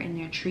behavior and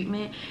their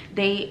treatment,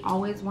 they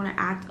always want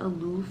to act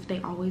aloof. They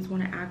always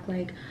want to act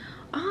like,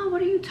 oh,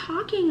 what are you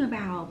talking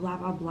about, blah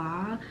blah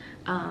blah,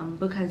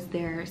 because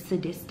they're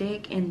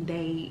sadistic and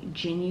they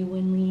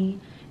genuinely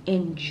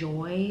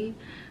enjoy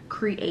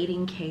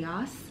creating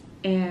chaos,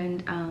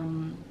 and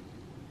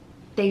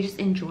they just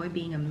enjoy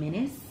being a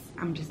menace.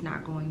 I'm just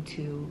not going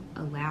to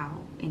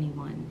allow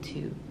anyone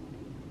to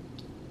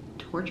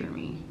torture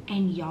me.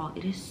 And y'all,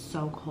 it is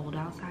so cold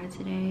outside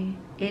today.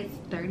 It's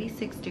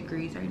 36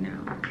 degrees right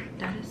now.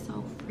 That is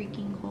so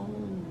freaking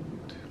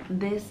cold.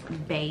 This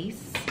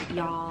base,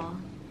 y'all,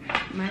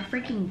 my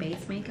freaking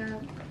base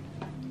makeup,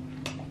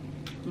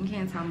 you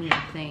can't tell me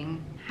a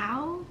thing.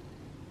 How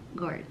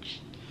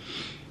gorge.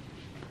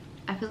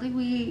 I feel like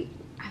we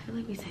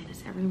say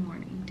this every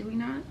morning, do we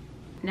not?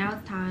 Now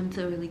it's time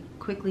to really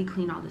quickly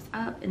clean all this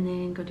up and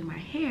then go do my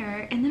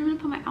hair, and then I'm gonna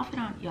put my outfit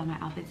on. Y'all, my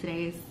outfit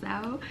today is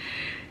so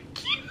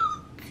cute.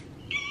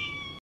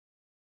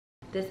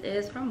 This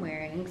is from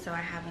wearing. So I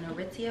have an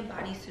Aritzia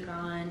bodysuit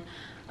on,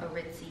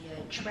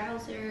 Aritzia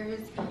trousers,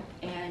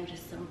 and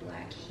just some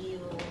black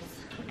heels.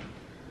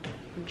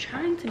 I'm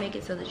trying to make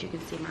it so that you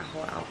can see my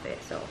whole outfit,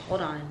 so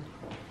hold on.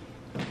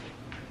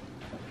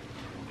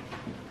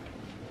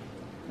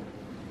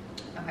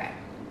 Okay.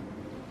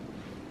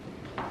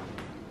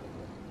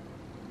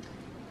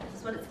 This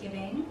is what it's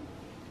giving.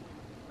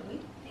 What do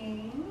we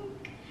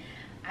think?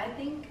 I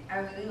think I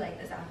really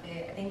like this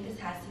outfit. I think this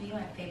has to be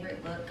my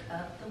favorite look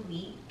of the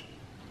week.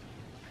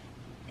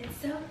 It's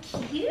so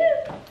cute.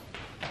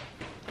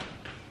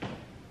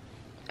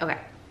 Okay,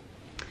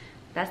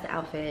 that's the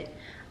outfit.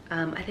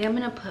 I think I'm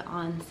gonna put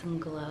on some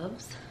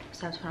gloves.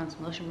 So I have to put on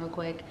some lotion real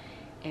quick,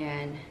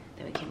 and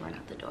then we can run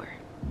out the door.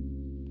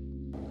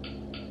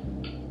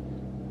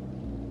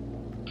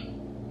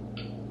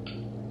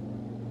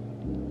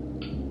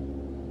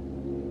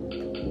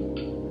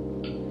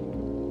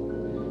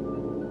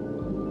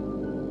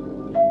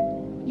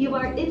 You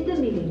are in the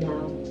meeting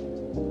now.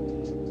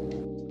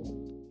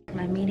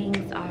 My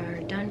meetings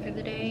are done for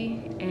the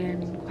day,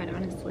 and quite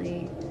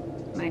honestly,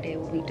 my day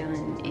will be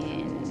done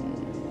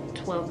in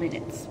 12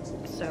 minutes.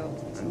 So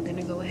I'm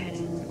gonna go ahead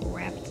and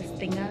wrap this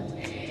thing up,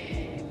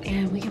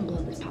 and we can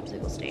blow this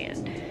popsicle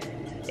stand.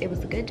 It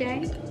was a good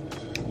day.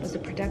 It was a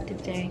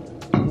productive day,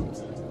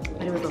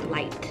 but it was a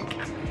light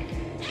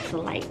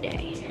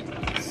day.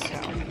 So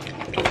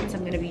since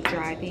I'm gonna be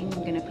driving,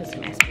 I'm gonna put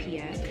some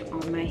SPF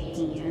on my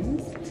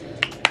hands.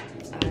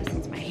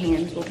 Since my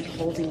hands will be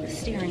holding the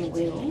steering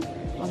wheel,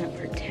 I want to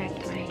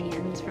protect my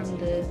hands from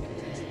the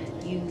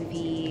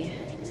UV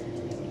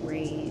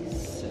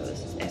rays. So this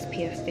is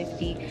SPF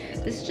 50.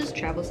 This is just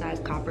travel size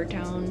copper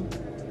tone.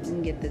 You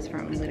can get this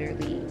from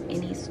literally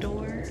any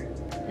store.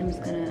 I'm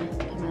just gonna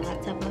put my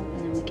laptop up and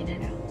then we can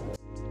head out.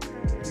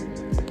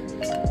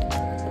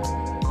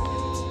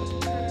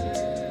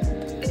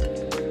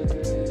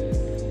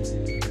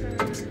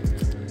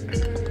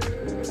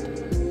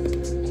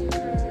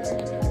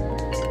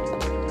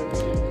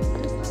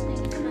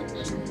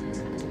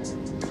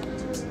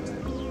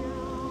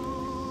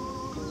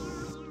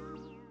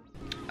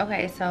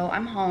 Okay, so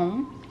I'm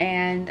home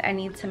and I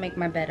need to make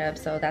my bed up,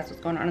 so that's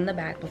what's going on in the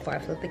back before I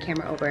flip the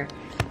camera over.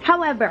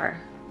 However,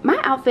 my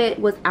outfit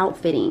was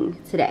outfitting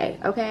today,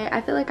 okay? I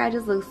feel like I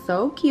just look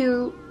so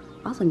cute.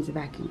 Also need to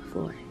vacuum the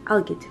floor.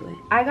 I'll get to it.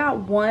 I got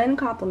one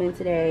compliment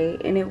today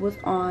and it was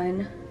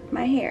on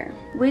my hair,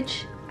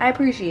 which I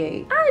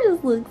appreciate. I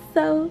just look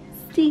so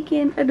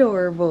stinking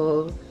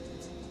adorable.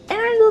 And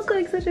I look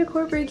like such a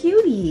corporate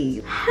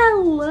cutie.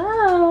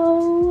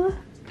 Hello.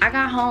 I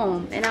got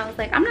home and I was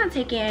like, I'm not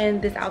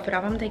taking this outfit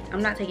off.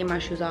 I'm not taking my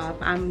shoes off.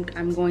 I'm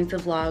going to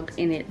vlog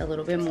in it a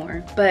little bit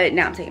more. But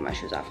now I'm taking my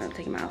shoes off and I'm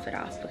taking my outfit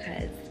off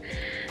because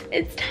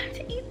it's time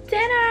to eat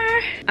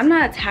dinner. I'm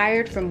not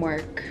tired from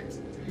work,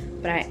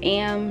 but I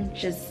am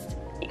just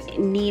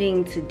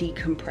needing to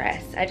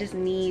decompress. I just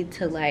need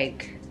to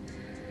like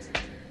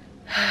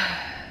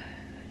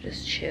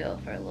just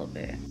chill for a little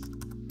bit.